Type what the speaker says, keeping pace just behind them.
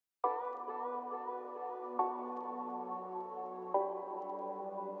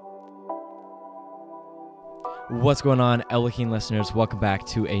What's going on, OutLooking listeners? Welcome back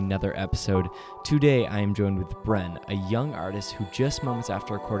to another episode. Today, I am joined with Brenn, a young artist who just moments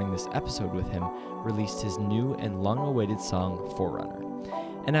after recording this episode with him, released his new and long-awaited song,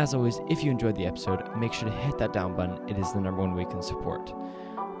 Forerunner. And as always, if you enjoyed the episode, make sure to hit that down button. It is the number one way you can support.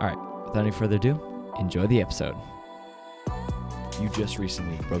 All right, without any further ado, enjoy the episode. You just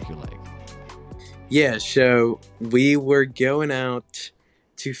recently broke your leg. Yeah, so we were going out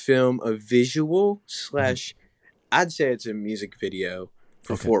to film a visual slash, I'd say it's a music video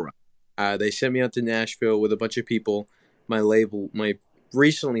for Forerunner. They sent me out to Nashville with a bunch of people. My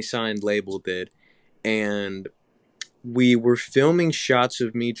recently signed label did, and we were filming shots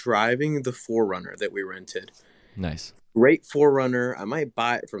of me driving the Forerunner that we rented. Nice. Great Forerunner. I might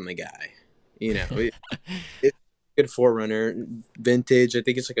buy it from the guy. You know, it's a good Forerunner, vintage. I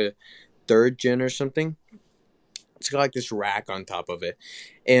think it's like a third gen or something. It's got like this rack on top of it,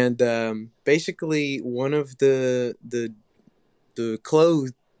 and basically one of the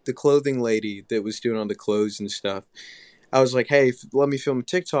clothing lady that was doing all the clothes and stuff, I was like, hey, let me film a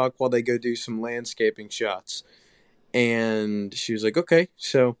TikTok while they go do some landscaping shots. And she was like, okay.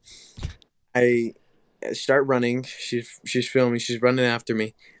 So I start running. She's filming. She's running after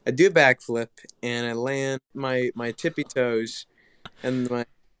me. I do a backflip and I land my tippy toes, and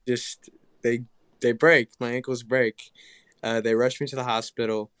they break. My ankles break. They rushed me to the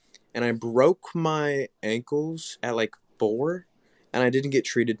hospital, and I broke my ankles at like 4, and I didn't get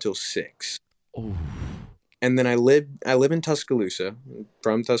treated till 6. Oh. And then I live in Tuscaloosa.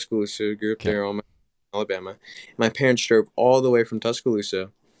 From Tuscaloosa, grew up there, Alabama. My parents drove all the way from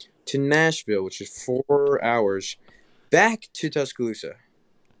Tuscaloosa to Nashville, which is 4 hours, back to Tuscaloosa.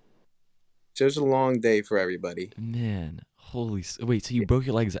 So it was a long day for everybody. Man, wait, so you broke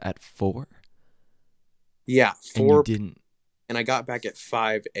your legs at 4? Yeah, 4. And you didn't. And I got back at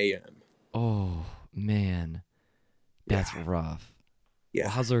 5 a.m. Oh, man. That's rough. Yeah.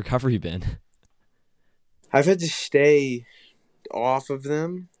 Well, how's the recovery been? I've had to stay off of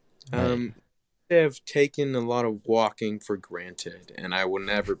them. Right. I have taken a lot of walking for granted, and I will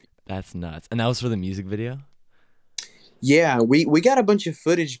never be. That's nuts. And that was for the music video? Yeah, we got a bunch of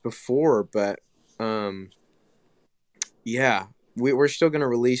footage before, but yeah, we're still going to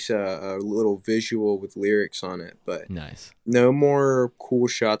release a little visual with lyrics on it, but Nice. no more cool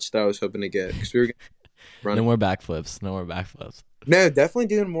shots that I was hoping to get, because we were going No more backflips. No, definitely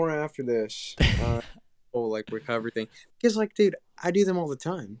doing more after this whole like recovery thing, because like, dude, I do them all the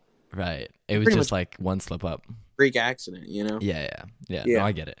time. Right. It was Pretty just much like one slip up. freak accident, you know? Yeah. No,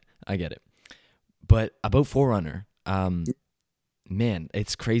 I get it. But about Forerunner, man,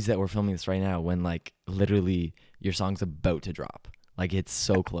 it's crazy that we're filming this right now when like literally your song's about to drop. Like it's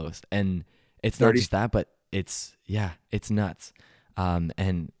so close. And it's not just that, but it's nuts.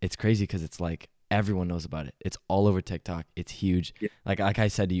 And it's crazy because it's like everyone knows about it. It's all over TikTok. It's huge. Yeah. Like I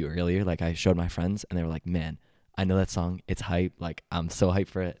said to you earlier, like I showed my friends and they were like, man, I know that song. It's hype. Like I'm so hyped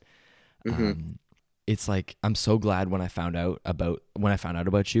for it. Mm-hmm. It's like I'm so glad when I found out about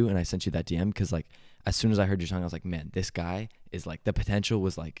you and I sent you that DM, because like as soon as I heard your song, I was like, man, this guy is like, the potential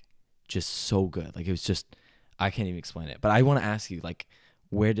was like just so good. Like it was just, I can't even explain it. But I want to ask you, like,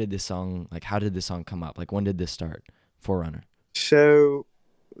 how did this song come up? Like when did this start, Forerunner? So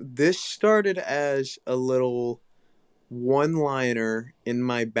this started as a little one-liner in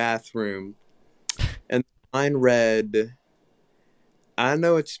my bathroom, and mine read, I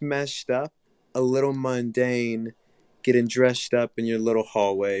know it's messed up, a little mundane, getting dressed up in your little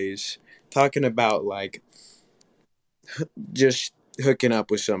hallways, talking about like just hooking up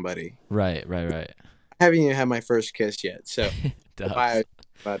with somebody. Right. I haven't even had my first kiss yet, so why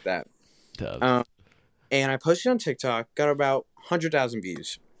about that? And I posted on TikTok, got about 100,000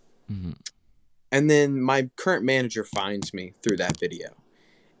 views. Mm-hmm. And then my current manager finds me through that video.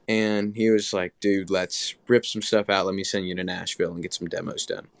 And he was like, dude, let's rip some stuff out. Let me send you to Nashville and get some demos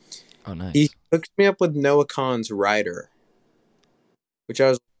done. Oh, nice. He hooked me up with Noah Kahan's writer, which I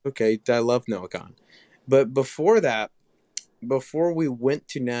was like, okay, I love Noah Kahan. But before we went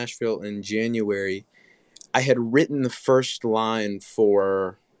to Nashville in January, I had written the first line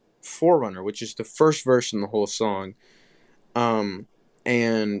for Forerunner, which is the first verse in the whole song.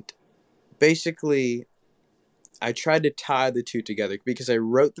 And basically, I tried to tie the two together because I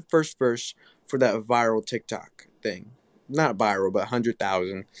wrote the first verse for that viral TikTok thing. Not viral, but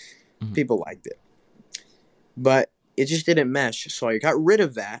 100,000 people liked it. But it just didn't mesh, so I got rid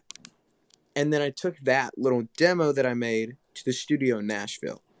of that. And then I took that little demo that I made to the studio in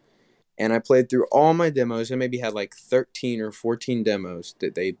Nashville. And I played through all my demos. I maybe had like 13 or 14 demos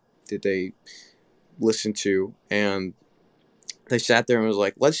that they listened to. And they sat there and was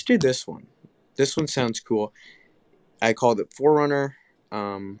like, let's do this one. This one sounds cool. I called it Forerunner,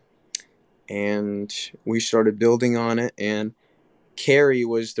 um, and we started building on it. And Carrie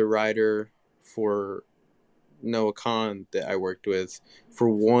was the writer for Noah Khan that I worked with for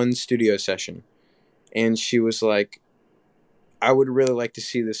one studio session, and she was like, "I would really like to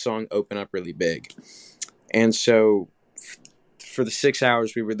see this song open up really big." And so, for the 6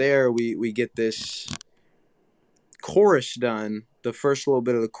 hours we were there, we get this chorus done, the first little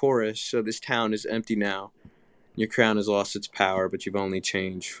bit of the chorus. So this town is empty now. Your crown has lost its power, but you've only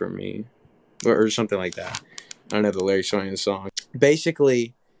changed for me, or something like that. I don't know the lyrics on the song.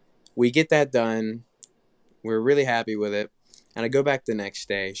 Basically, we get that done. We're really happy with it. And I go back the next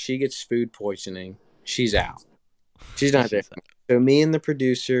day. She gets food poisoning. She's out. She's not there. She's So me and the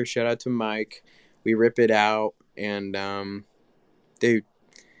producer, shout out to Mike, we rip it out, and dude,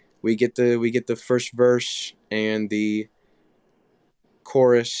 we get the first verse and the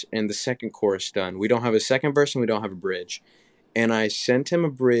chorus and the second chorus done. We don't have a second verse and we don't have a bridge. And I sent him a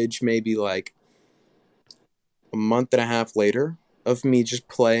bridge maybe like a month and a half later of me just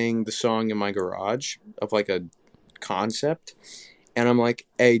playing the song in my garage of like a concept. And I'm like,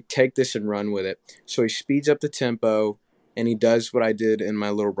 hey, take this and run with it. So he speeds up the tempo and he does what I did in my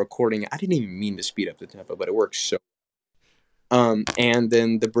little recording. I didn't even mean to speed up the tempo, but it works so. And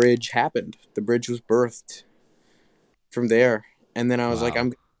then the bridge happened. The bridge was birthed from there. And then I was like, wow. I'm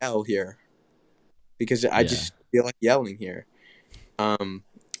gonna yell here because I Yeah. just feel like yelling here. Um,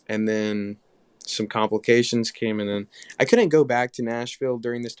 and then some complications came, and then I couldn't go back to Nashville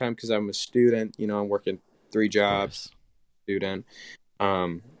during this time because I'm a student. You know, I'm working 3 jobs, Course. student.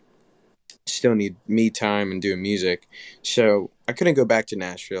 Um, Still need me time and doing music, so I couldn't go back to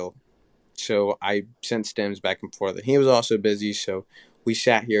Nashville. So I sent stems back and forth. And he was also busy, so we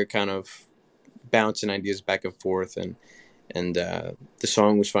sat here kind of bouncing ideas back and forth, and the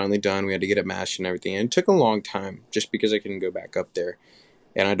song was finally done. We had to get it mashed and everything, and it took a long time just because I couldn't go back up there.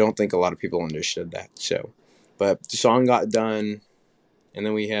 And I don't think a lot of people understood that. So, but the song got done, and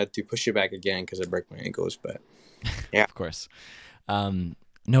then we had to push it back again because I broke my ankles. But yeah, Of course. Um,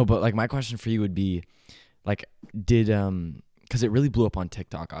 no, but like my question for you would be like, did because it really blew up on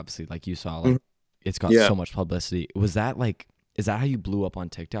TikTok, obviously, like you saw, like Mhm. it's got Yeah. so much publicity. Was that like, is that how you blew up on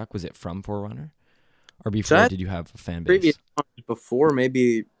TikTok? Was it from Forerunner, or So I before? had Did you have a fan previous base? songs before,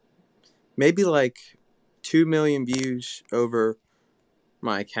 maybe like 2 million views over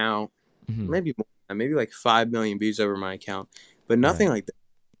my account, Hmm. maybe more, maybe like 5 million views over my account, but nothing Right. like that,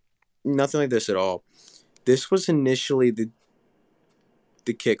 nothing like this at all. This was initially the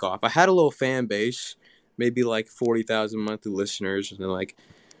kickoff. I had a little fan base, maybe like 40,000 monthly listeners, and then like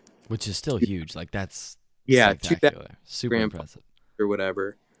Which is still huge. Like that's yeah, 2,000 spectacular. Super Instagram impressive. or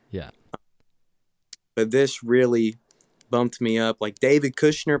whatever. Yeah. But this really bumped me up. Like David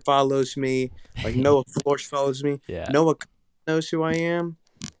Kushner follows me, like Noah Flores follows me. Yeah. Noah knows who I am.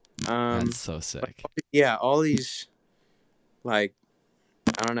 That's Um, so like, sick. yeah, all these like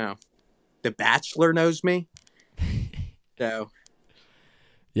I don't know. The Bachelor knows me. So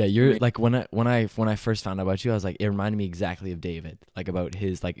Yeah, I you're mean, like when I first found out about you, I was like, it reminded me exactly of David, like about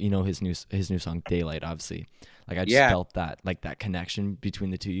his like his new song Daylight, obviously. Like I just yeah, felt that like that connection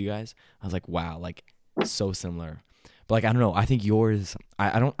between the two of you guys. I was like, wow, like so similar. But like I don't know, I think yours.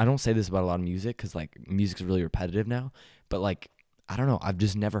 I don't say this about a lot of music because like music's really repetitive now. But like I don't know, I've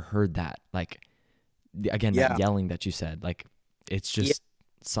just never heard that. Like again, that yeah, yelling that you said, like it's yeah. just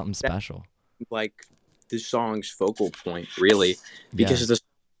something That's special. like the song's focal point, really, because Yeah. it's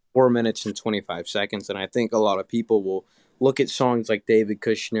 4 minutes and 25 seconds, and I think a lot of people will look at songs like David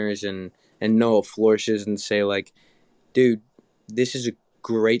Kushner's and Noah Flourish's and say like, dude, this is a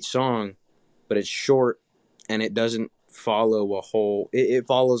great song, but it's short and it doesn't follow a whole. It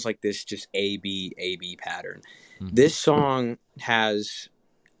follows like this just A B pattern. Hmm. This song has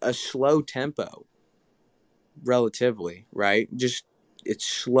a slow tempo, relatively, right? Just it's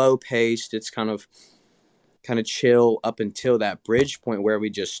slow paced. It's kind of chill up until that bridge point where we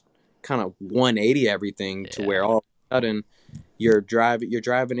just kind of 180 everything to where Yeah. all of a sudden you're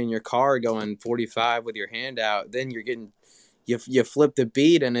driving in your car going 45 with your hand out, then you're getting you flip the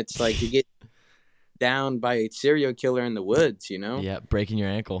beat and it's like you get down by a serial killer in the woods, you know? Yeah, breaking your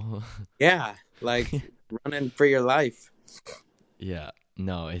ankle. Yeah, like running for your life. Yeah.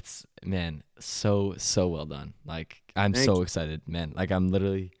 No, it's man, so well done. Like I'm Thank so you. excited, man. Like I'm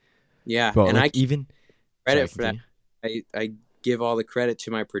literally Yeah, bro, and like I give even sorry, credit for that. continue. I give all the credit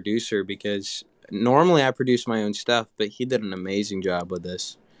to my producer because normally I produce my own stuff, but he did an amazing job with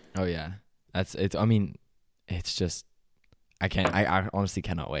this. Oh yeah. That's it's I mean, it's just I honestly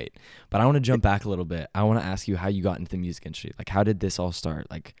cannot wait. But I want to jump back a little bit. I want to ask you how you got into the music industry. Like how did this all start?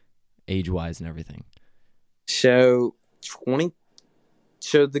 Like age wise and everything. So 20.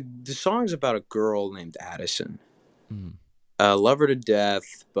 So the song's about a girl named Addison. Mm. Love her to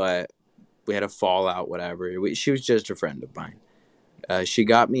death, but we had a fallout. Whatever. She was just a friend of mine. She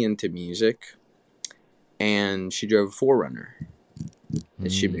got me into music, and she drove a Forerunner,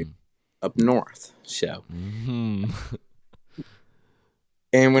 and she moved Mm. up north. So, Hmm.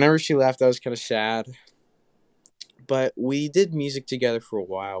 and whenever she left, I was kind of sad. But we did music together for a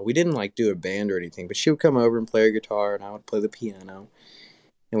while. We didn't like do a band or anything, but she would come over and play her guitar, and I would play the piano,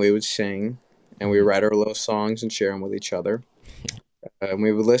 and we would sing, and we would Mm. write our little songs and share them with each other. And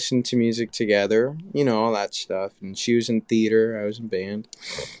we would listen to music together, all that stuff. And she was in theater, I was in band.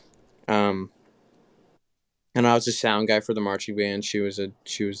 Um, and I was a sound guy for the marching band. She was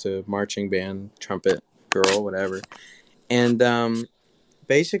a marching band trumpet girl, whatever. And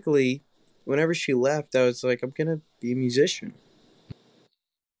basically, whenever she left, I was like, I'm gonna be a musician.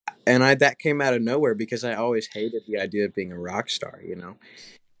 And I that came out of nowhere because I always hated the idea of being a rock star.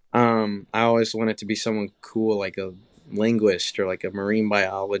 I always wanted to be someone cool, like a linguist or like a marine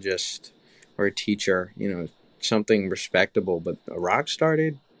biologist or a teacher, something respectable. But a rock star,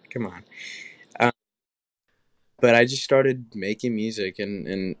 dude, come on. Uh, but I just started making music,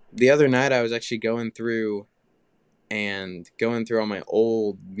 and the other night I was actually going through all my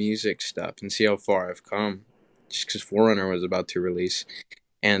old music stuff and see how far I've come. Just because Forerunner was about to release,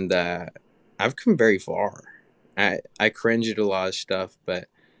 and I've come very far. I cringe at a lot of stuff, but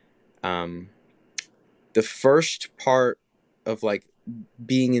um, the first part of like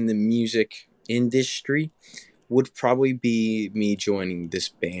being in the music industry would probably be me joining this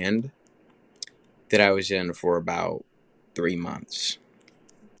band that I was in for about 3 months.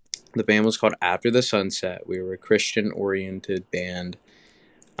 The band was called After the Sunset. We were a Christian oriented band,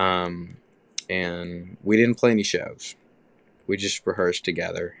 um, and we didn't play any shows. We just rehearsed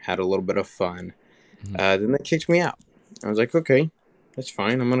together, had a little bit of fun. Mm. Then they kicked me out. I was like, okay, that's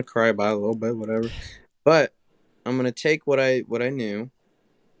fine. I'm gonna cry about it a little bit, whatever. But I'm gonna take what I knew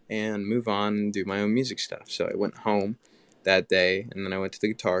and move on and do my own music stuff. So I went home that day, and then I went to the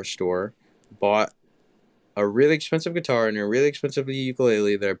guitar store, bought a really expensive guitar and a really expensive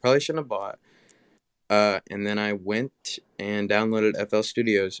ukulele that I probably shouldn't have bought. And then I went and downloaded FL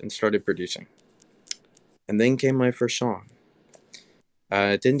Studios and started producing. And then came my first song.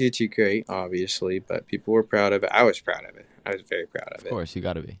 It didn't do too great, obviously, but people were proud of it. I was proud of it. I was very proud of Of it. course, you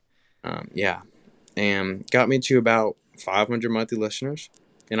gotta be. Yeah, and got me to about 500 monthly listeners.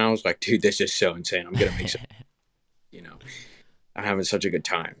 And I was like, dude, this is so insane. I'm gonna make some. You know, I'm having such a good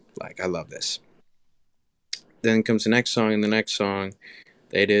time. Like, I love this. Then comes the next song, and the next song,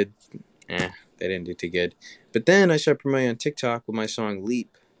 they did, they didn't do too good. But then I started promoting on TikTok with my song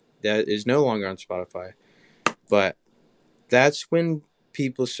Leap, that is no longer on Spotify. But that's when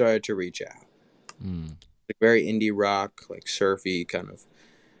people started to reach out. Mm. Like very indie rock, like surfy kind of.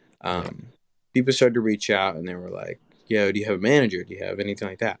 Yeah. Um, People started to reach out, and they were like, "Yo, do you have a manager? Do you have anything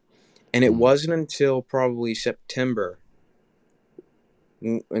like that?" And it Mm. wasn't until probably September,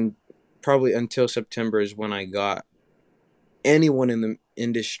 and probably until September is when I got anyone in the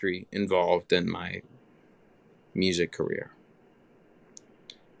industry involved in my music career.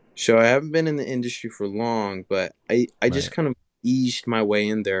 So I haven't been in the industry for long, but I just Right. kind of eased my way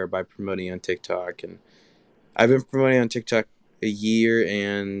in there by promoting on TikTok. And I've been promoting on TikTok a year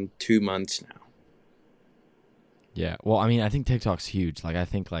and 2 months now. Yeah. Well, I mean, I think TikTok's huge. Like, I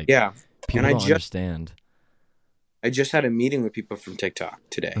think like Yeah. And people don't understand. I just had a meeting with people from TikTok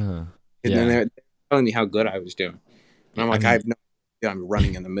today. And then Yeah. they're telling me how good I was doing. And I'm I like, I mean, have no idea. I'm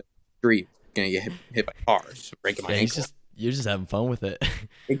running in the middle of the street, gonna get hit by cars, breaking my yeah, ankle. you're just having fun with it. But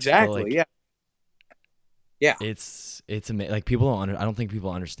Exactly. like, Yeah. Yeah. it's amazing. Like people don't I don't think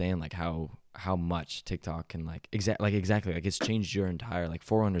people understand like how much TikTok can exactly like it's changed your entire like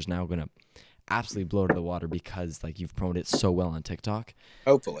Forerunner's now gonna absolutely blow to the water because like you've promoted it so well on TikTok.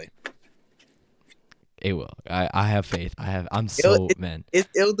 Hopefully. It will. I have faith. I'm It'll so it, man.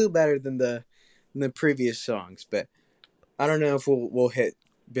 it'll do better than the previous songs, but I don't know if we'll hit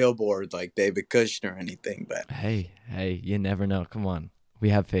Billboard like David Kushner or anything. But Hey, you never know. Come on. We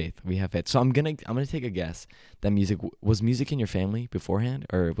have faith. We have faith. So I'm gonna take a guess that was music in your family beforehand,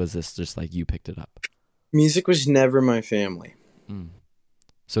 or was this just like you picked it up? music was never my family. Mm.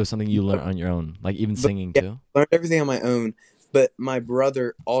 So it's something you learned But, on your own, like even but singing yeah, too. learned everything on my own. But my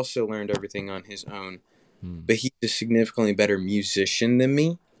brother also learned everything on his own. Mm. But he's a significantly better musician than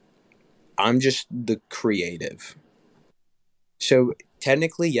me. I'm just the creative. So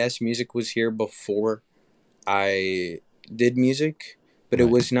technically, yes, music was here before I did music, but it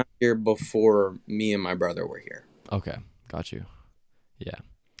Right. was not here before me and my brother were here. Okay. Got you. Yeah.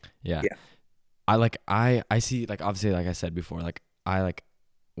 Yeah. Yeah. I see, like, obviously, like I said before, like I like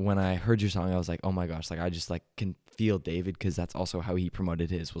when I heard your song, I was like, oh my gosh, like I just like can feel David, because that's also how he promoted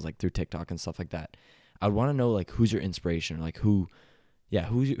his, was like through TikTok and stuff like that. I would want to know, like, who's your inspiration, or like who, yeah,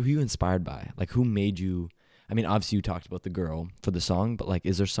 who you inspired by, like who made you. I mean, obviously you talked about the girl for the song, but like,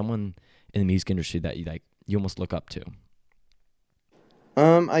 is there someone in the music industry that you like, you almost look up to?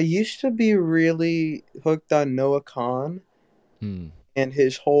 I used to be really hooked on Noah Khan Hmm. and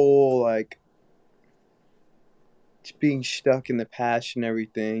his whole like being stuck in the past and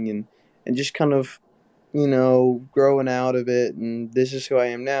everything, and just kind of, growing out of it, and this is who I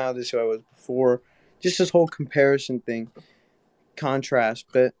am now, this is who I was before, just this whole comparison thing, contrast.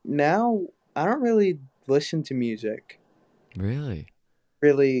 But now I don't really listen to music, Really?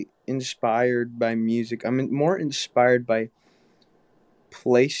 really inspired by music. I'm more inspired by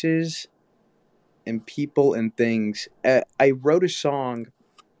places and people and things. I wrote a song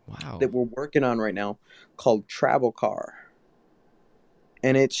Wow. that we're working on right now called Travel Car,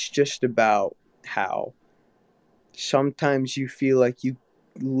 and it's just about how sometimes you feel like you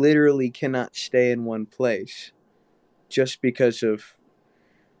literally cannot stay in one place just because of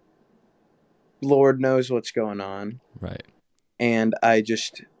Lord knows what's going on. Right. And I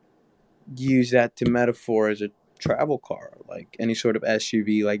just use that to metaphor as a travel car, like any sort of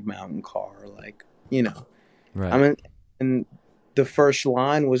SUV, like mountain car, like, you know. I Right. mean, and the first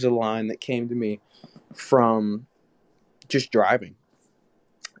line was a line that came to me from just driving.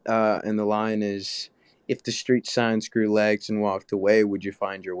 And the line is, if the street signs grew legs and walked away, would you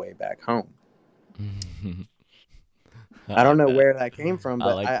find your way back home? I I don't like know that. where that came from, I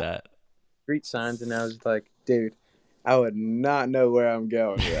but like I that. street signs, and I was like, dude, I would not know where I'm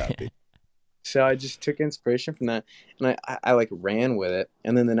going without these. So I just took inspiration from that, and I like ran with it.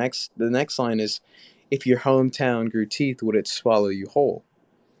 And then the next line is, if your hometown grew teeth, would it swallow you whole?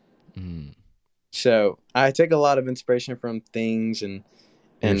 Mm. So I take a lot of inspiration from things Your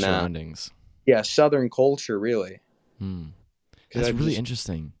and surroundings. yeah, Southern culture really, Mm. because That's I really just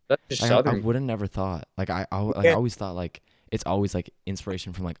interesting. that's just Like I Southern. would have never thought. Like like I Yeah, always thought like it's always like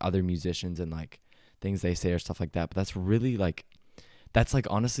inspiration from like other musicians and like things they say or stuff like that. But that's really like, that's like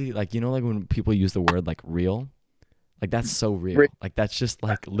honestly like, like when people use the word like real, like that's so re- real. Like that's just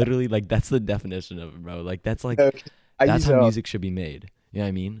like literally like that's the definition of it, bro. Like that's like, okay. I that's use how music should be made. You know what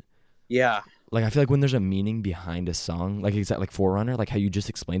I mean? yeah. Like I feel like when there's a meaning behind a song, like exact like Forerunner, like how you just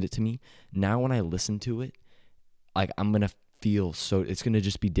explained it to me. Now when I listen to it, like I'm gonna feel so, it's gonna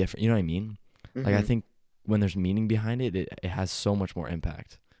just be different. You know what I mean? Like I Hmm. think when there's meaning behind it, it has so much more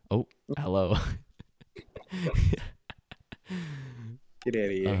impact. Oh, hello. Get out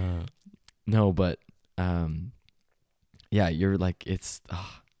of here. uh, no, but yeah, you're like it's.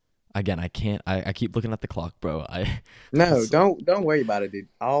 Again, I can't. I keep looking at the clock, bro. No, So, don't worry about it, dude.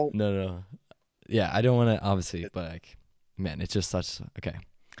 I'll no, no, yeah, I don't want to obviously, but like, man, it's just such okay.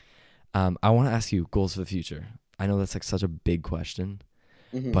 I want to ask you goals for the future. I know that's like such a big question,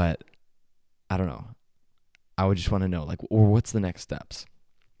 mhm. but I don't know. I would just want to know, like, or what's the next steps?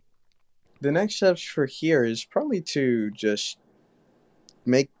 The next steps for here is probably to just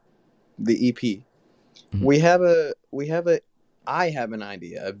make the EP. Mhm. We have a I have an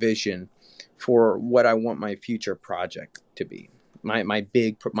idea, a vision for what I want my future project to be. My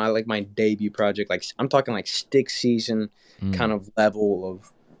debut project, like I'm talking like stick season kind Mm, of level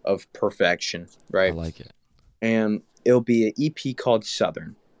of perfection, I right? like it. And it'll be an EP called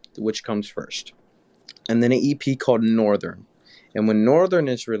Southern, which comes first. And then an EP called Northern. And when Northern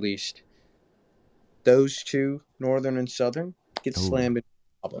is released, those two, Northern and Southern, get Oh, slammed into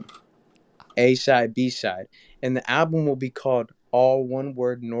the album. A side, B side. And the album will be called all one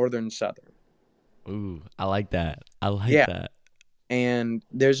word Northern Southern. ooh, I like that. I like Yeah. that. And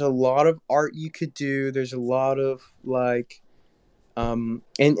there's a lot of art you could do. There's a lot of like and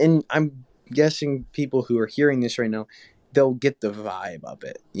I'm guessing people who are hearing this right now, they'll get the vibe of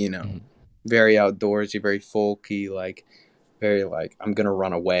it, you know. Mhm. Very outdoorsy, very folky, like very like I'm gonna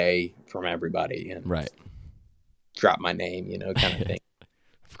run away from everybody and Right. drop my name, kind of thing.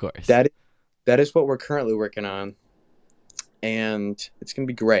 Of course. That that is what we're currently working on, and it's gonna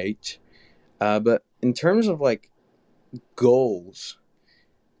be great. But in terms of like goals,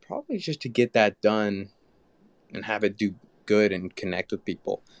 probably just to get that done and have it do good and connect with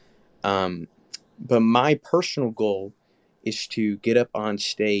people. Um, but my personal goal is to get up on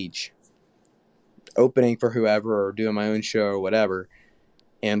stage, opening for whoever or doing my own show or whatever,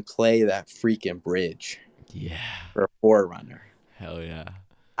 and play that freaking bridge Yeah. for a forerunner. Hell yeah.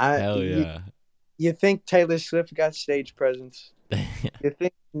 I Hell you, yeah. you think Taylor Swift got stage presence? You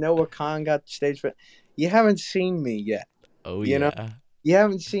think Noah Khan got stage presence? You haven't seen me yet. Oh You know, yeah. you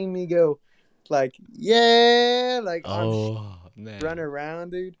haven't seen me go. like, yeah, like I'm Oh running man.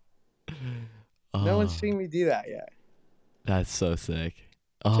 around, dude. No one's Oh, seen me do that yet. that's so sick.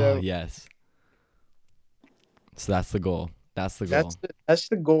 Oh So yes. So that's the goal. That's the that's goal.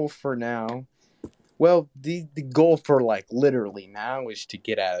 the goal for now. Well, the goal for like literally now is to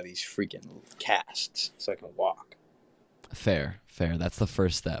get out of these freaking casts so I can walk. Fair, fair. That's the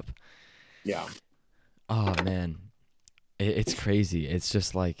first step. Yeah. Oh man, it's crazy. It's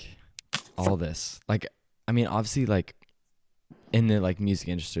just like all this. Like, I mean, obviously, like in the like music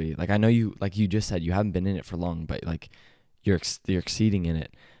industry, like I know you, like you just said, you haven't been in it for long, but like you're exceeding in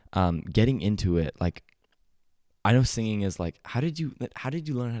it. Getting into it, like I know singing is like, how did you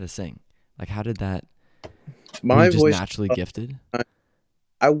learn how to sing? Like, how did that? Were you My just voice, naturally gifted?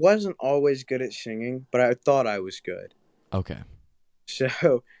 I wasn't always good at singing, but I thought I was good. Okay.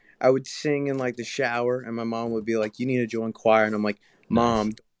 So I would sing in like the shower, and my mom would be like, "You need to join choir," and I'm like, Nice.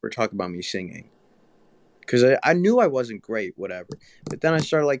 "Mom, we're talking about me singing," because I knew I wasn't great, whatever. But then I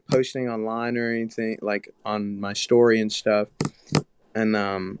started like posting online or anything, like on my story and stuff,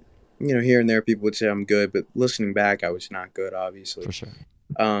 and here and there people would say I'm good, but listening back, I was not good, For obviously. sure.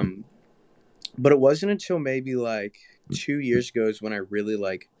 Um, but it wasn't until maybe like 2 years ago is when I really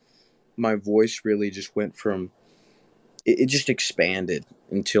like my voice really just went from it just expanded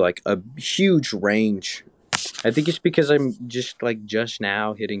into like a huge range. I think it's because I'm just like just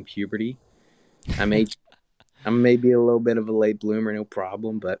now hitting puberty. I'm eight. I'm maybe a little bit of a late bloomer, no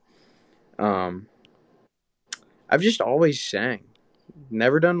problem. But um, I've just always sang.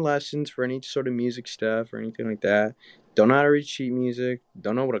 Never done lessons for any sort of music stuff or anything like that. Don't know how to read sheet music.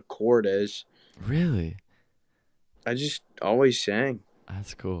 Don't know what a chord is. Really? I just always sang.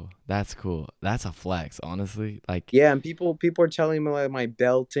 That's cool. That's cool. That's a flex, honestly. Like, Yeah, and people are telling me like my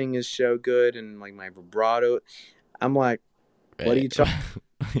belting is so good and like my vibrato. I'm like, what are eh, you talking?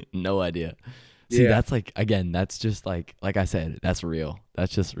 no idea. See, Yeah, that's like again, that's just like I said, that's real.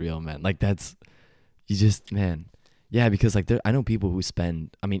 That's just real, man. Like that's you just man. Yeah, because like I know people who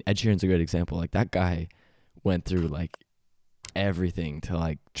spend I mean, Ed Sheeran's a good example. Like that guy went through like everything to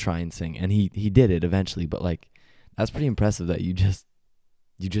like try and sing and he did it eventually, but like that's pretty impressive that you just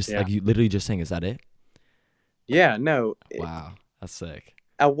yeah, like you literally just sang. Is that it? yeah. No, Wow. That's sick.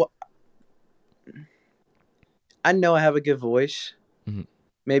 I, I know I have a good voice. Mhm.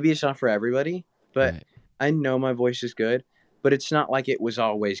 Maybe it's not for everybody, but Right. I know my voice is good. But it's not like it was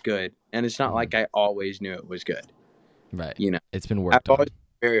always good, and it's not Mhm. like I always knew it was good. Right. You know, It's been I've worked always on.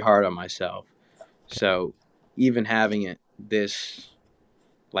 been very hard on myself. Okay. So even having it this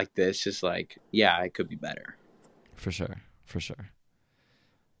is like, yeah, it could be better. For sure. For sure.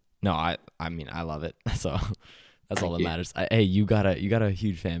 No, I mean I love it. So that's all Thank that you. matters. You got a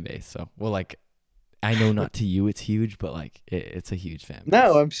huge fan base. So well, like I know not to you it's huge, but like it's a huge fan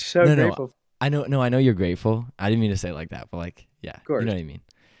No, base. I'm so No, no, grateful. I know. No, I know you're grateful. I didn't mean to say it like that, but like yeah, Of you know course. what I mean.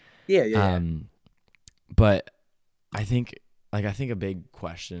 Yeah, yeah, yeah. Um, but I think I think a big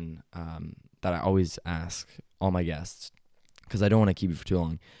question that I always ask all my guests because I don't want to keep you for too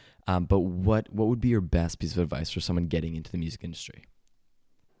long. But what would be your best piece of advice for someone getting into the music industry?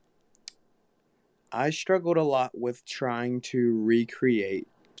 I struggled a lot with trying to recreate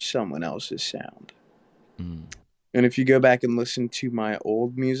someone else's sound. Mm, And if you go back and listen to my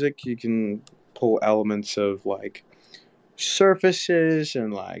old music, you can pull elements of like surfaces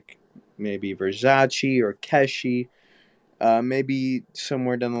and like maybe Versace or Keshi. Maybe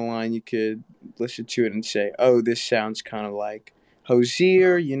somewhere down the line you could listen to it and say, "Oh, this sounds kind of like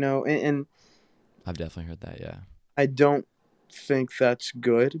Hosier," and I've definitely heard that. Yeah. I don't think that's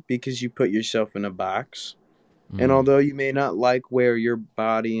good because you put yourself in a box. And Mm, although you may not like where your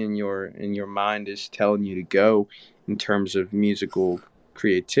body and your mind is telling you to go in terms of musical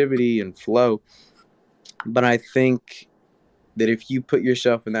creativity and flow, but I think that if you put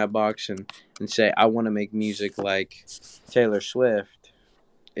yourself in that box and say, I want to make music like Taylor Swift,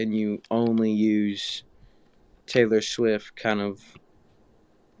 and you only use Taylor Swift kind of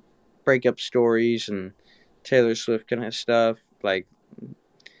breakup stories and Taylor Swift kind of stuff, like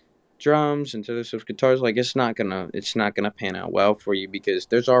drums and Taylor Swift guitars, like it's not gonna pan out well for you because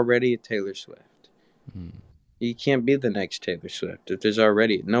there's already a Taylor Swift. mm, You can't be the next Taylor Swift if there's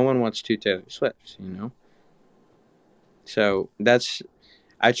already no one wants two Taylor Swifts. So that's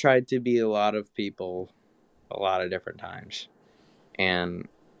I tried to be a lot of people a lot of different times, and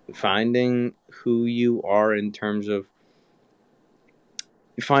finding who you are in terms of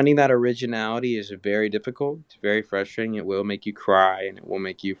finding that originality is very difficult. It's very frustrating. It will make you cry and it will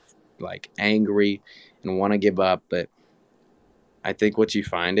make you like angry and want to give up, but I think once you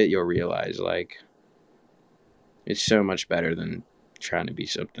find it, you'll realize like it's so much better than trying to be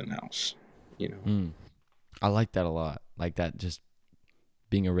something else. you know. I like that a lot. Like that, just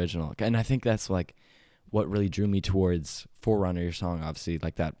being original. And I think that's like what really drew me towards Forerunner, your song. Obviously,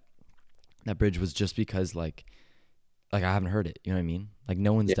 like that bridge was just because like I haven't heard it. You know what I mean? Like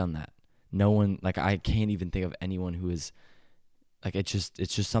no one's Yeah. done that. No one, like I can't even think of anyone who is like it's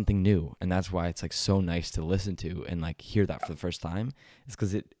just something new, and that's why it's like so nice to listen to and like hear that for the first time. It's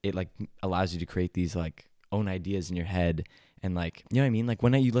because it like allows you to create these like own ideas in your head, and like you know what I mean. Like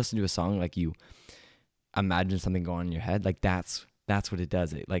when you listen to a song, like you imagine something going on in your head, like that's what it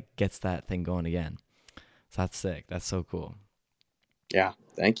does. It like gets that thing going again. So that's sick. That's so cool. Yeah.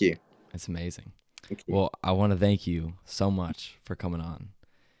 Thank you. It's amazing. Thank you. Well, I want to thank you so much for coming on.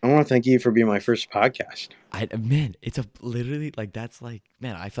 I want to thank you for being my first podcast. Man, it's a literally like that's like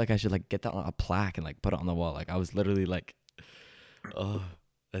man, I feel like I should like get that on a plaque and like put it on the wall. Like I was literally like, oh,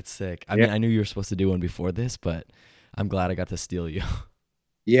 that's sick. I Yeah. mean, I knew you were supposed to do one before this, but I'm glad I got to steal you.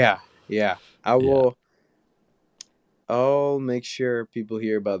 Yeah. Yeah. I Yeah, will. I'll make sure people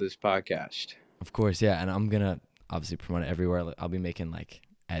hear about this podcast. of course. Yeah, and I'm gonna obviously promote it everywhere. Like, I'll be making like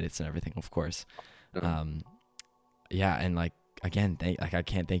edits and everything, of course. Um, Um, yeah, and like again, like I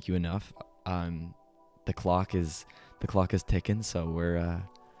can't thank you enough. Um, the clock is ticking, so we're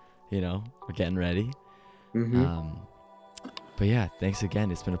we're getting ready. mm-hmm. Um, but yeah, thanks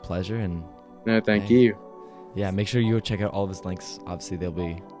again. It's been a pleasure, and No, thank hey, you. yeah, make sure you go check out all of his links. Obviously, they'll be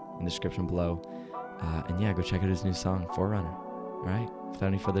in the description below. And yeah, go check out his new song, Forerunner. All right, without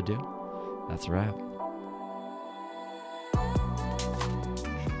any further ado, that's a wrap.